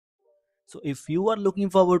So if you are looking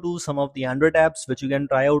forward to some of the Android apps which you can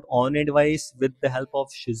try out on a device with the help of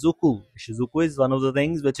Shizuku. Shizuku is one of the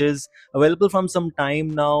things which is available from some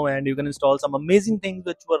time now, and you can install some amazing things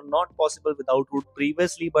which were not possible without root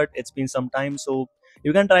previously, but it's been some time, so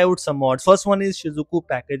you can try out some mods. First one is Shizuku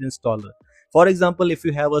package installer. For example, if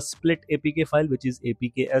you have a split APK file which is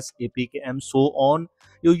APKs, APKM, so on,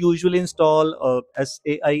 you usually install a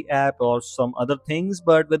SAI app or some other things,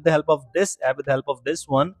 but with the help of this app, with the help of this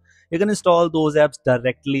one, you can install those apps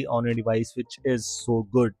directly on your device, which is so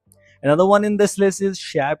good. Another one in this list is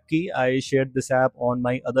Shapkey. I shared this app on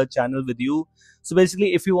my other channel with you. So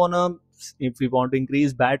basically, if you want to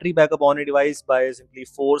increase battery backup on your device by simply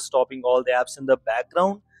force stopping all the apps in the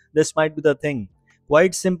background, this might be the thing.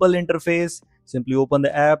 Quite simple interface. Simply open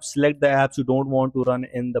the app, select the apps you don't want to run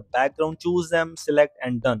in the background, choose them, select,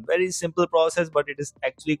 and done. Very simple process, but it is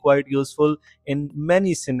actually quite useful in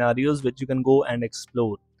many scenarios which you can go and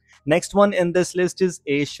explore. Next one in this list is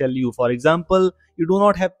a shell U. For example, you do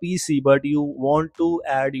not have PC, but you want to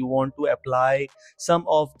apply some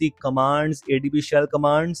of the commands, ADB shell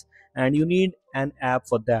commands, and you need an app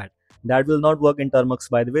for that. That will not work in Termux,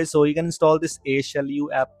 by the way. So you can install this A shell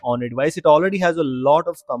U app on a device. It already has a lot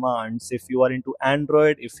of commands. If you are into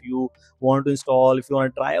Android, if you want to install, if you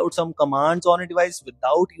want to try out some commands on a device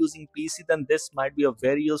without using PC, then this might be a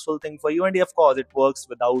very useful thing for you. And of course, it works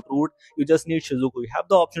without root. You just need Shizuku. You have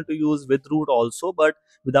the option to use with root also, but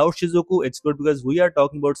without Shizuku, it's good because we are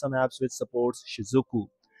talking about some apps which supports Shizuku.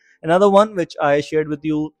 Another one which I shared with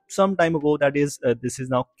you some time ago, that is this is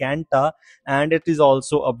now Kanta, and it is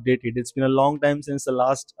also updated. It's been a long time since the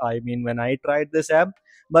last, when I tried this app,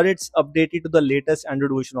 but it's updated to the latest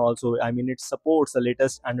Android version also. It supports the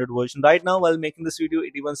latest Android version. Right now, while making this video,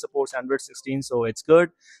 it even supports Android 16, so it's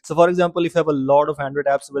good. So for example, if you have a lot of Android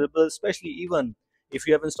apps available, especially even if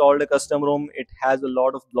you have installed a custom ROM, it has a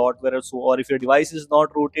lot of bloatware. So, or if your device is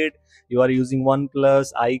not rooted, you are using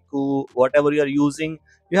OnePlus, iQOO, whatever you are using,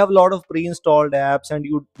 you have a lot of pre-installed apps and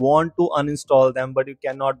you want to uninstall them, but you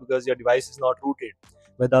cannot because your device is not rooted.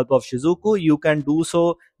 With the help of Shizuku, you can do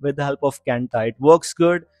so with the help of Kanta. It works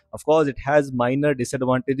good. Of course, it has minor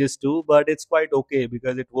disadvantages too, but it's quite okay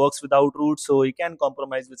because it works without root, so you can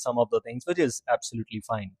compromise with some of the things, which is absolutely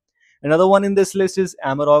fine. Another one in this list is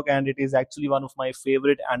Amarok, and it is actually one of my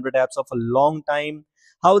favorite Android apps of a long time.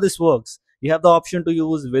 How this works: you have the option to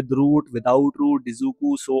use with root, without root,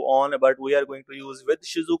 Dizuku, so on, but we are going to use with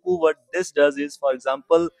Shizuku. What this does is, for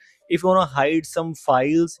example, if you want to hide some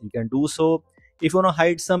files, you can do so. If you want to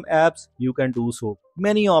hide some apps, you can do so.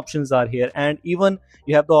 Many options are here, and even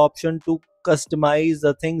you have the option to customize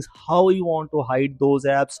the things, how you want to hide those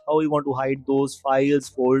apps, how you want to hide those files,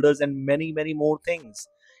 folders, and many more things.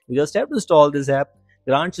 You just have to install this app,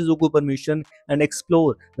 grant Shizuku permission, and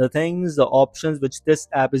explore the things, the options which this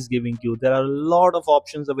app is giving you. There are a lot of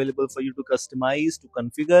options available for you to customize, to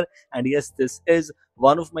configure, and yes, this is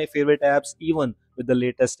one of my favorite apps, even with the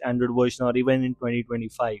latest Android version or even in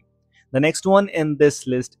 2025. The next one in this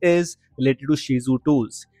list is related to Shizu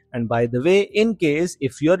tools. And by the way, in case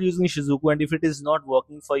if you are using Shizuku and if it is not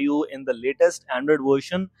working for you in the latest Android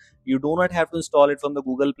version, you do not have to install it from the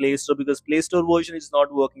Google Play Store because Play Store version is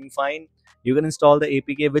not working fine. You can install the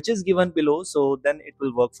APK which is given below, so then it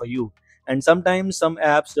will work for you. And sometimes some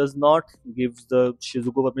apps does not give the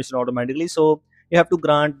Shizuku permission automatically, so you have to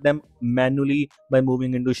grant them manually by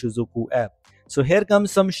moving into Shizuku app. So here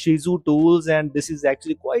comes some Shizu tools, and this is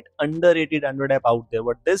actually quite underrated Android app out there.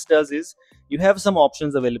 What this does is you have some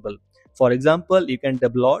options available. For example, you can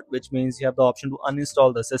debloat, which means you have the option to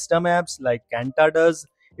uninstall the system apps like Kanta does.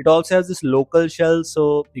 It also has this local shell,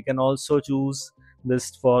 so you can also choose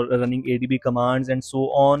this for running ADB commands and so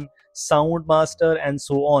on, Soundmaster and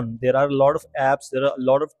so on. There are a lot of apps, there are a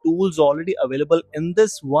lot of tools already available in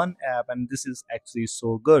this one app, and this is actually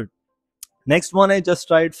so good. Next one I just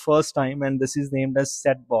tried first time, and this is named as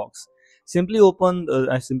Setbox. Simply grant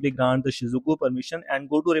the Shizuku permission and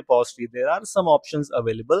go to repository. There are some options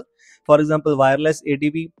available. For example, wireless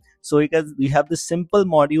ADB. So you have this simple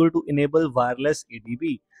module to enable wireless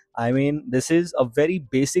ADB. This is a very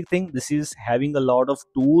basic thing. This is having a lot of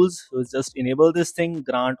tools. So just enable this thing,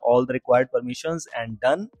 grant all the required permissions, and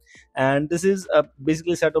done. And this is a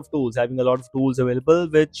basically set of tools, having a lot of tools available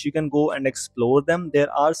which you can go and explore them.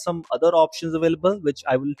 There are some other options available which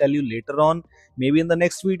I will tell you later on, maybe in the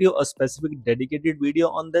next video, a specific dedicated video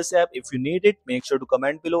on this app. If you need it, make sure to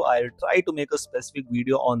comment below. I'll try to make a specific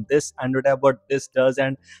video on this Android app, what this does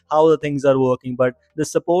and how the things are working. But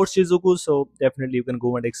this supports Shizuku, so definitely you can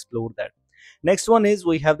go and explore that. Next one is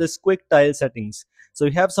we have this quick tile settings. So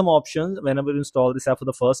you have some options whenever you install this app for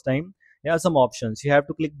the first time. There are some options. You have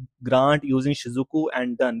to click grant using Shizuku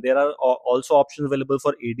and done. There are also options available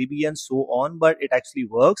for ADB and so on, but it actually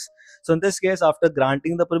works. So in this case, after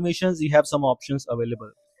granting the permissions, you have some options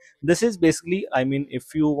available. This is basically, I mean,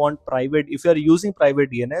 if you want private, if you are using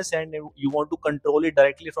private DNS and you want to control it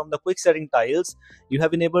directly from the quick setting tiles, you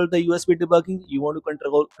have enabled the USB debugging, you want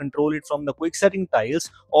to control it from the quick setting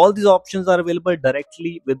tiles. All these options are available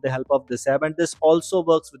directly with the help of this app, and this also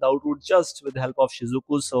works without root, just with the help of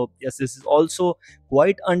Shizuku. So yes, this is also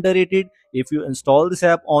quite underrated. If you install this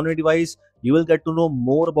app on your device, you will get to know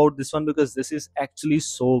more about this one, because this is actually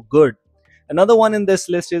so good. Another one in this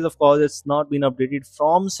list is, of course, it's not been updated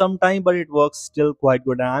from some time, but it works still quite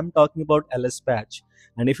good. I'm talking about LS Patch.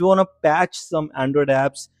 And if you want to patch some Android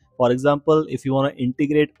apps, for example, if you want to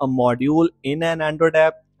integrate a module in an Android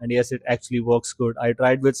app, and yes, it actually works good. I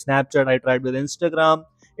tried with Snapchat, I tried with Instagram,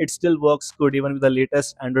 it still works good even with the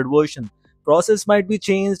latest Android version. Process might be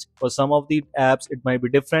changed. For some of the apps, it might be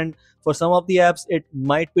different. For some of the apps, it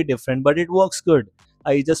might be different, but it works good.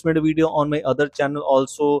 I just made a video on my other channel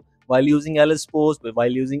also while using LS Post, while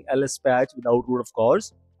using LS Patch without root, of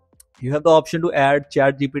course. You have the option to add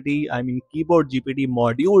chat GPT, I mean keyboard GPT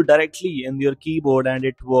module directly in your keyboard, and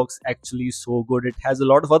it works actually so good. It has a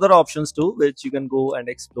lot of other options too, which you can go and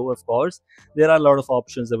explore, of course. There are a lot of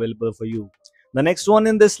options available for you. The next one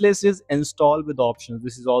in this list is install with options.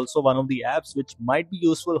 This is also one of the apps which might be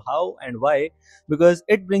useful. How and why? Because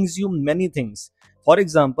it brings you many things. For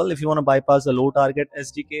example, if you want to bypass a low target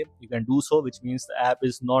SDK, you can do so, which means the app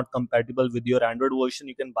is not compatible with your Android version.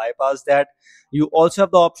 You can bypass that. You also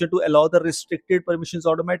have the option to allow the restricted permissions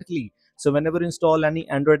automatically. So whenever you install any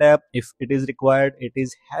Android app, if it is required, it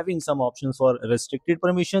is having some options for restricted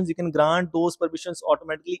permissions. You can grant those permissions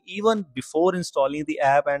automatically even before installing the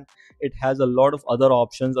app, and it has a lot of other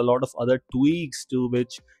options, a lot of other tweaks to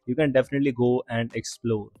which you can definitely go and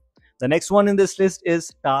explore. The next one in this list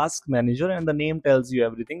is Task Manager, and the name tells you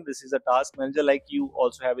everything. This is a task manager like you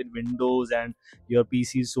also have in Windows and your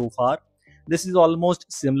PC so far. This is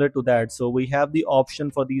almost similar to that. So we have the option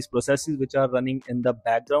for these processes which are running in the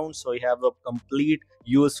background. So we have a complete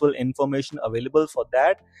useful information available for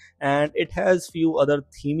that, and it has few other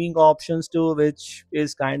theming options too, which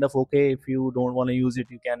is kind of okay. If you don't want to use it,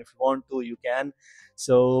 you can. If you want to, you can.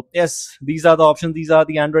 So yes, these are the options. These are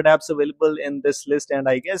the Android apps available in this list,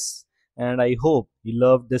 and I hope you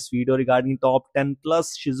loved this video regarding top 10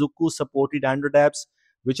 plus Shizuku supported Android apps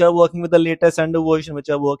which are working with the latest Android version, which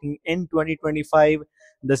are working in 2025.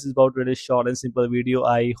 This is about really short and simple video.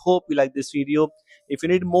 I hope you like this video. If you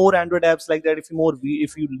need more Android apps like that, if you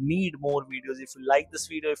need more videos, if you like this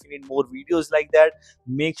video, if you need more videos like that,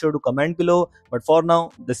 make sure to comment below. But for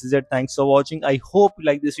now, this is it. Thanks for watching. I hope you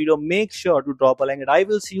like this video. Make sure to drop a like, and I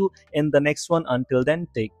will see you in the next one. Until then,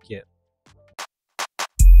 take care.